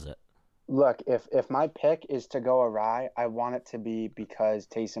time he does it. Look, if my pick is to go awry, I want it to be because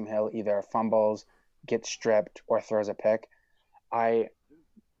Taysom Hill either fumbles, gets stripped, or throws a pick. I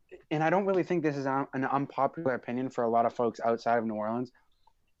don't really think this is an unpopular opinion for a lot of folks outside of New Orleans.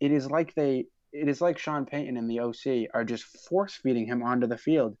 It is like Sean Payton and the OC are just force-feeding him onto the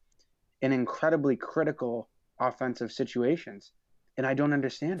field in incredibly critical offensive situations, and I don't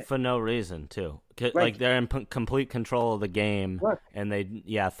understand it. For no reason, too. Like they're in complete control of the game, and they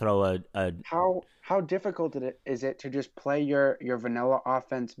throw a How difficult is it to just play your vanilla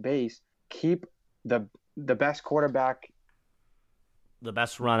offense base, keep the best quarterback, the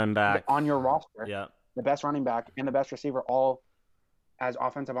best running back on your roster, the best running back and the best receiver all as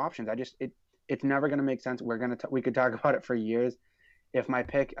offensive options? It's never going to make sense. We could talk about it for years. If my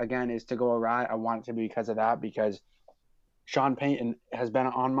pick, again, is to go awry, I want it to be because of that, because Sean Payton has been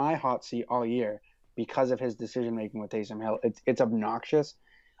on my hot seat all year because of his decision-making with Taysom Hill. It's obnoxious.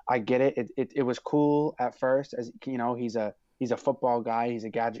 I get it. It was cool at first, as he's a football guy. He's a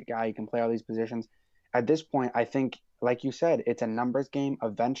gadget guy. He can play all these positions. At this point, I think, like you said, it's a numbers game.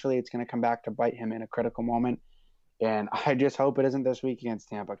 Eventually, it's going to come back to bite him in a critical moment. And I just hope it isn't this week against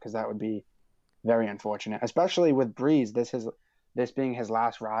Tampa, because that would be very unfortunate, especially with Breeze. This being his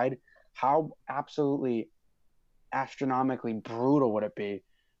last ride. how absolutely astronomically brutal would it be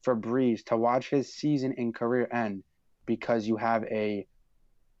for Breeze to watch his season and career end because you have a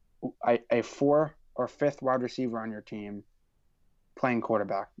four or fifth wide receiver on your team playing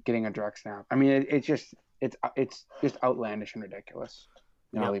quarterback, getting a direct snap. I mean, it's just outlandish and ridiculous.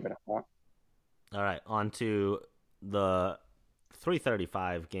 And I'll leave it at that. All right, on to the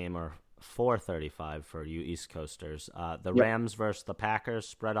 3:35 game, or 4:35 for you East Coasters. The Rams versus the Packers.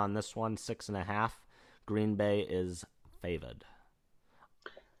 Spread on this one, 6.5. Green Bay is favored.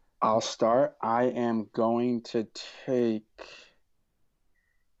 I'll start. I am going to take.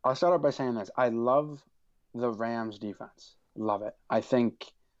 I'll start out by saying this. I love the Rams defense. Love it. I think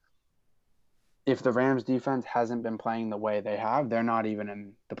if the Rams defense hasn't been playing the way they have, they're not even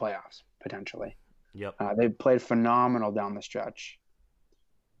in the playoffs, potentially. Yep. They've played phenomenal down the stretch.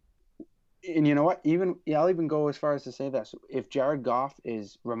 And you know what? I'll even go as far as to say this. If Jared Goff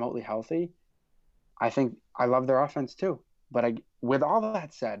is remotely healthy, I think I love their offense too. But with all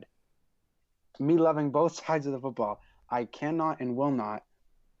that said, me loving both sides of the football, I cannot and will not,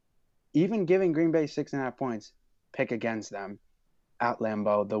 even giving Green Bay 6.5 points, pick against them at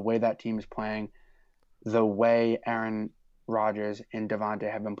Lambeau, the way that team is playing, the way Aaron Rodgers and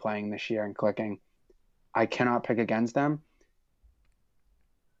Devontae have been playing this year and clicking. I cannot pick against them.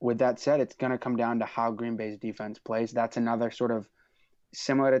 With that said, it's going to come down to how Green Bay's defense plays. That's another sort of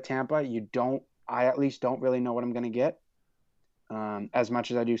similar to Tampa. I at least don't really know what I'm going to get as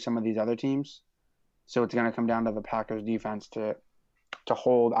much as I do some of these other teams. So it's going to come down to the Packers defense to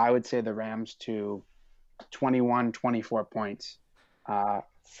hold, I would say, the Rams to 21, 24 points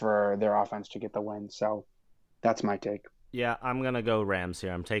for their offense to get the win. So that's my take. Yeah, I'm going to go Rams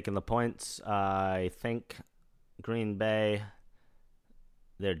here. I'm taking the points. I think Green Bay,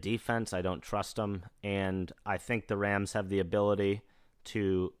 their defense, I don't trust them. And I think the Rams have the ability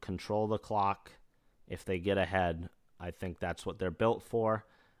to control the clock if they get ahead. I think that's what they're built for.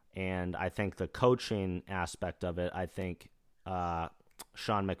 And I think the coaching aspect of it, I think Sean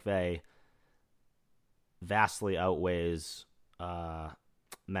McVay vastly outweighs Matt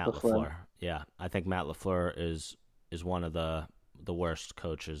LaFleur. Yeah, I think Matt LaFleur is one of the worst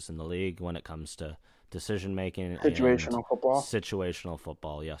coaches in the league when it comes to decision making. Situational football. Situational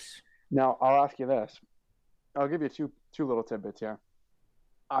football, yes. Now I'll ask you this. I'll give you two little tidbits here.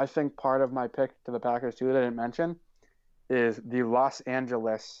 I think part of my pick to the Packers too that I didn't mention is the Los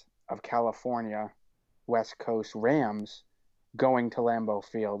Angeles of California West Coast Rams going to Lambeau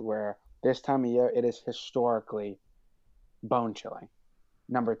Field, where this time of year it is historically bone chilling.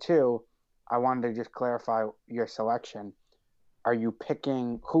 Number two, I wanted to just clarify your selection. Who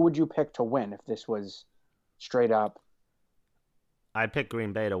would you pick to win if this was straight up? I'd pick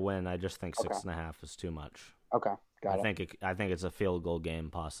Green Bay to win. I just think 6.5 is too much. Okay, got it. I think it's a field goal game,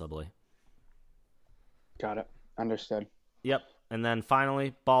 possibly. Got it. Understood. Yep. And then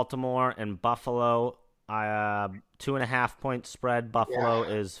finally, Baltimore and Buffalo. 2.5 point spread. Buffalo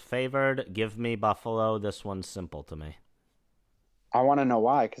is favored. Give me Buffalo. This one's simple to me. I want to know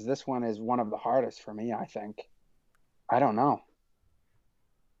why, because this one is one of the hardest for me, I think. I don't know.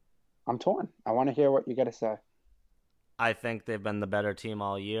 I'm torn. I want to hear what you got to say. I think they've been the better team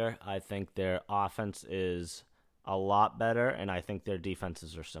all year. I think their offense is a lot better, and I think their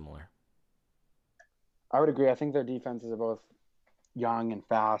defenses are similar. I would agree. I think their defenses are both young and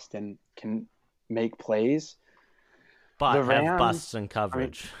fast and can make plays. But have busts in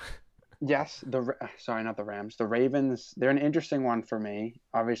coverage. Yes, not the Rams. The Ravens, they're an interesting one for me.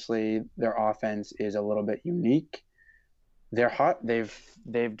 Obviously, their offense is a little bit unique. They're hot. They've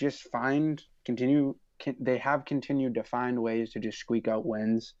just they have continued to find ways to just squeak out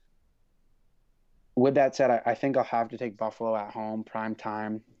wins. With that said, I think I'll have to take Buffalo at home, prime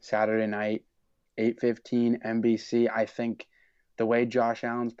time, Saturday night, 8:15 NBC. I think the way Josh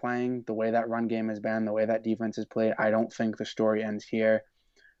Allen's playing, the way that run game has been, the way that defense has played, I don't think the story ends here.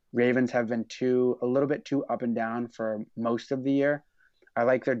 Ravens have been a little bit too up and down for most of the year. I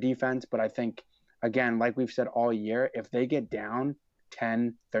like their defense, but I think, again, like we've said all year, if they get down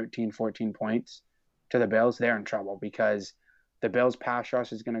 10, 13, 14 points to the Bills, they're in trouble because the Bills' pass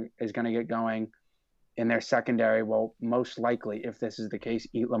rush is gonna get going, and their secondary will most likely, if this is the case,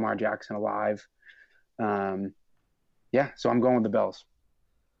 eat Lamar Jackson alive. So I'm going with the Bills.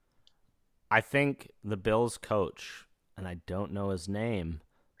 I think the Bills coach, and I don't know his name,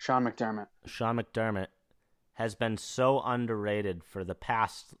 Sean McDermott has been so underrated for the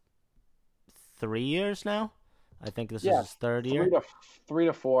past 3 years now. I think this is his third year. 3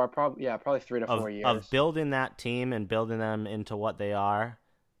 to 4, probably 3 to 4 years. Of building that team and building them into what they are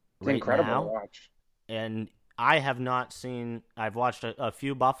it's incredible now. to watch. And I have not seen. I've watched a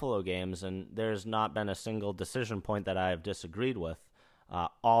few Buffalo games, and there's not been a single decision point that I have disagreed with.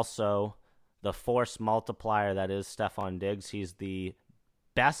 Also, the force multiplier that is Stephon Diggs. He's the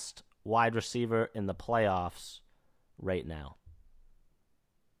best wide receiver in the playoffs right now.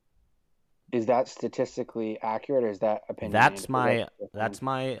 Is that statistically accurate, or is that opinion? That's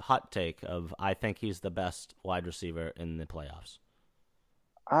my hot take of I think he's the best wide receiver in the playoffs.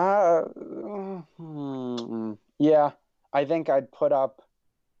 Yeah, I think I'd put up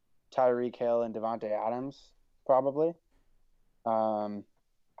Tyreek Hill and Devontae Adams probably. The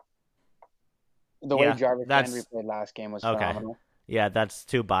way Jarvis Landry played last game was phenomenal. Yeah, that's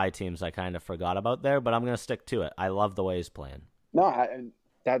 2 bye teams I kind of forgot about there, but I'm going to stick to it. I love the way he's playing. No,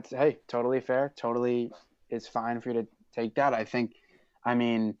 that's totally fair. Totally, it's fine for you to take that. I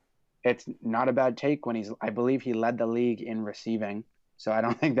mean, it's not a bad take when I believe he led the league in receiving. So I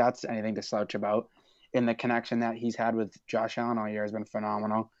don't think that's anything to slouch about. And the connection that he's had with Josh Allen all year has been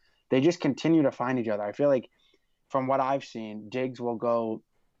phenomenal. They just continue to find each other. I feel like from what I've seen, Diggs will go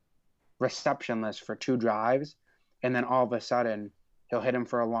receptionless for 2 drives, and then all of a sudden he'll hit him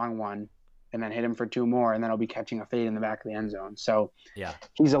for a long one, and then hit him for 2 more, and then he'll be catching a fade in the back of the end zone. So yeah,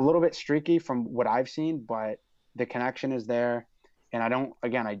 he's a little bit streaky from what I've seen, but the connection is there. And I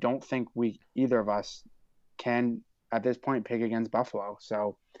don't think either of us can at this point pick against Buffalo.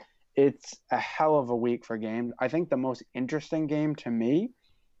 So it's a hell of a week for games. I think the most interesting game to me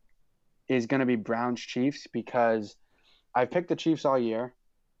is going to be Browns-Chiefs, because I've picked the Chiefs all year.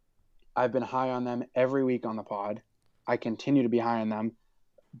 I've been high on them every week on the pod. I continue to be high on them.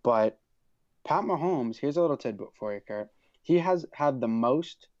 But Pat Mahomes, here's a little tidbit for you, Kurt. He has had the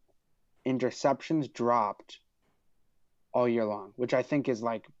most interceptions dropped all year long, which I think is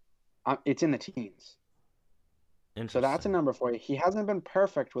it's in the teens. So that's a number for you. He hasn't been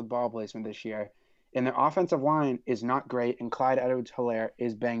perfect with ball placement this year, and their offensive line is not great, and Clyde Edwards-Helaire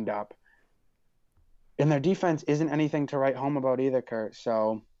is banged up. And their defense isn't anything to write home about either, Kurt.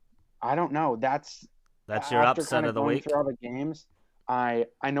 So I don't know. That's your upset of the week. Through all the games, I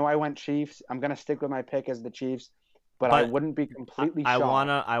know I went Chiefs. I'm going to stick with my pick as the Chiefs, but I wouldn't be completely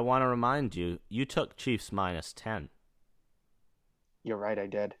shocked. I wanna remind you, you took Chiefs -10. You're right, I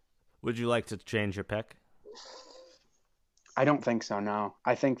did. Would you like to change your pick? I don't think so, no.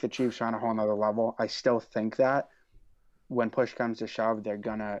 I think the Chiefs are on a whole nother level. I still think that when push comes to shove, they're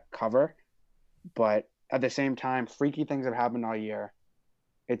going to cover. But at the same time, freaky things have happened all year.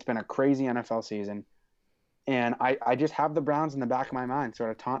 It's been a crazy NFL season. And I just have the Browns in the back of my mind sort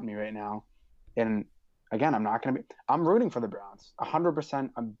of taunting me right now. And again, I'm rooting for the Browns.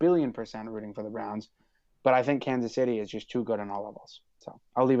 100%, 1,000,000,000% rooting for the Browns. But I think Kansas City is just too good on all levels. So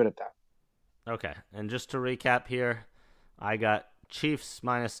I'll leave it at that. Okay. And just to recap here, I got Chiefs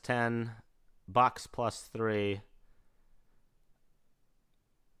 -10, Bucks +3,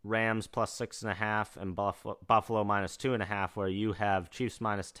 Rams +6.5, and Buffalo -2.5, where you have Chiefs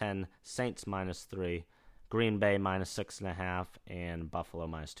 -10, Saints -3, Green Bay -6.5, and Buffalo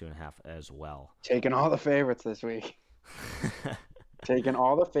 -2.5 as well. Taking all the favorites this week. Taking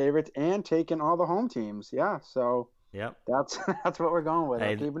all the favorites and taking all the home teams. Yeah, so yep, that's what we're going with.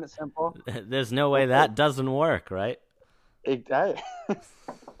 Hey, keeping it simple. There's no way that doesn't work, right?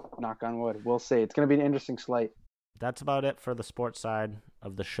 Knock on wood. We'll see. It's going to be an interesting slate. That's about it for the sports side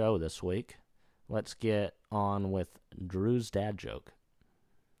of the show this week. Let's get on with Drew's dad joke.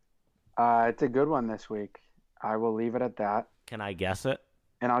 It's a good one this week. I will leave it at that. Can I guess it?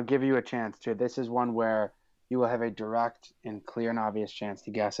 And I'll give you a chance to. This is one where you will have a direct and clear and obvious chance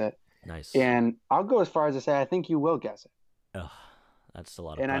to guess it. Nice. And I'll go as far as to say I think you will guess it. Ugh, that's a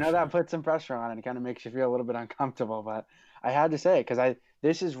lot of pressure. And I know that puts some pressure on it and kind of makes you feel a little bit uncomfortable, but I had to say it because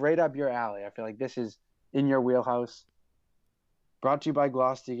this is right up your alley. I feel like this is in your wheelhouse. Brought to you by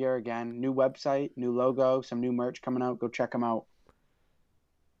Gloucester Gear again. New website, new logo, some new merch coming out. Go check them out.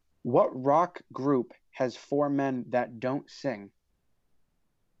 What rock group has 4 men that don't sing?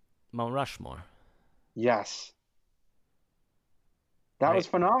 Mount Rushmore. Yes. That was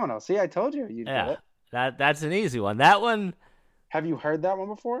phenomenal. See, I told you you'd get it. That's an easy one. That one. Have you heard that one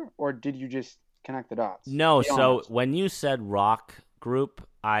before, or did you just connect the dots? No. So when you said rock group,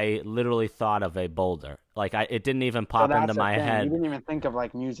 I literally thought of a Boulder. Like it didn't even pop into my head. You didn't even think of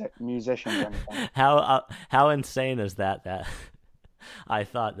like musicians or anything. How insane is that? That I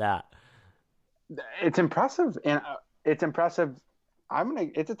thought that. It's impressive, and it's impressive.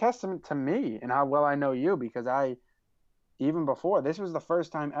 It's a testament to me and how well I know you, because even before, this was the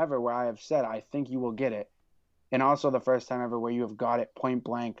first time ever where I have said I think you will get it, and also the first time ever where you have got it point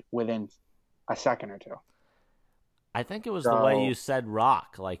blank within a second or two. I think it was the way you said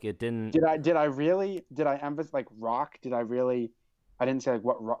rock. Like it didn't. Did I emphasize like rock? I didn't say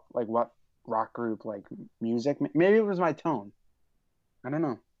what rock group, like music. Maybe it was my tone. I don't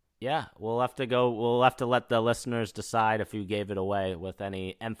know. Yeah, we'll have to let the listeners decide if you gave it away with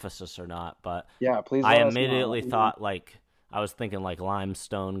any emphasis or not. But yeah, please. I immediately thought I was thinking like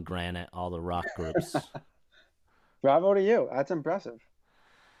Limestone, Granite, all the rock groups. Bravo to you. That's impressive.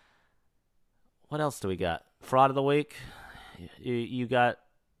 What else do we got? Fraud of the week. You got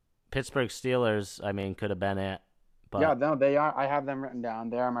Pittsburgh Steelers. I mean, could have been it. But... Yeah, no, they are. I have them written down.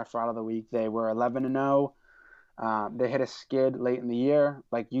 They are my fraud of the week. They were 11-0. They hit a skid late in the year,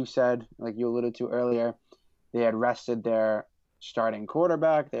 like you said, like you alluded to earlier. They had rested their starting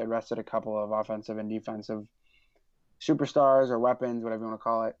quarterback. They had rested a couple of offensive and defensive superstars or weapons, whatever you want to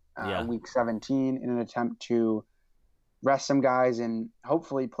call it, Week 17 in an attempt to rest some guys and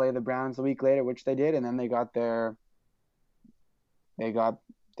hopefully play the Browns a week later, which they did, and then they got their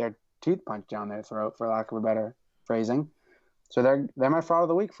tooth punched down their throat, for lack of a better phrasing. So they're my fraud of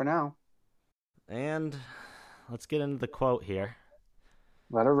the week for now. And let's get into the quote here.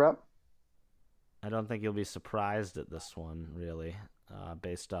 Let her rip. I don't think you'll be surprised at this one, really,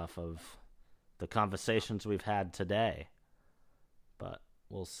 based off of the conversations we've had today. But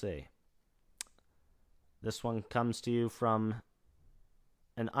we'll see. This one comes to you from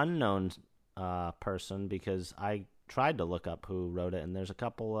an unknown person, because I tried to look up who wrote it, and there's a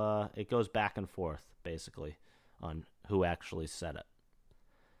couple, it goes back and forth, basically, on who actually said it.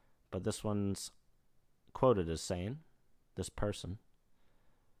 But this one's quoted as saying, this person,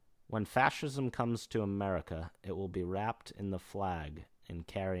 "When fascism comes to America, it will be wrapped in the flag and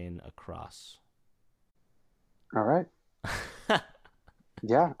carrying a cross." All right.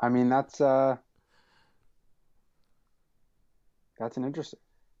 Yeah, I mean, that's an interesting.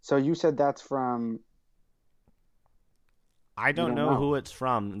 So you said that's from... I don't know who it's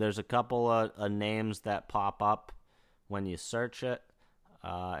from. There's a couple of names that pop up when you search it.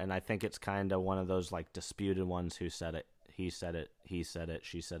 And I think it's kind of one of those like disputed ones. Who said it? He said it. He said it.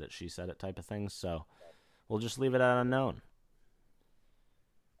 She said it. She said it type of things. So we'll just leave it at unknown.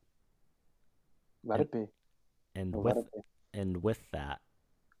 Let it be. And with that,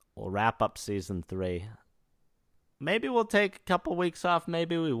 we'll wrap up season 3. Maybe we'll take a couple weeks off.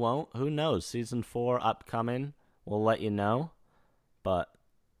 Maybe we won't. Who knows? Season 4 upcoming. We'll let you know. But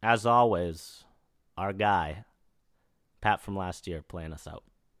as always, our guy, Pat from last year, playing us out.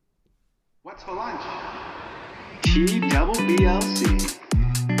 What's for lunch? TBBLC.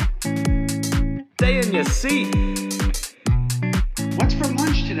 Stay in your seat. What's for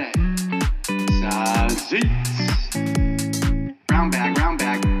lunch today? Sausage. Brown bag.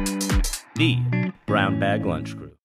 The Brown Bag Lunch Crew.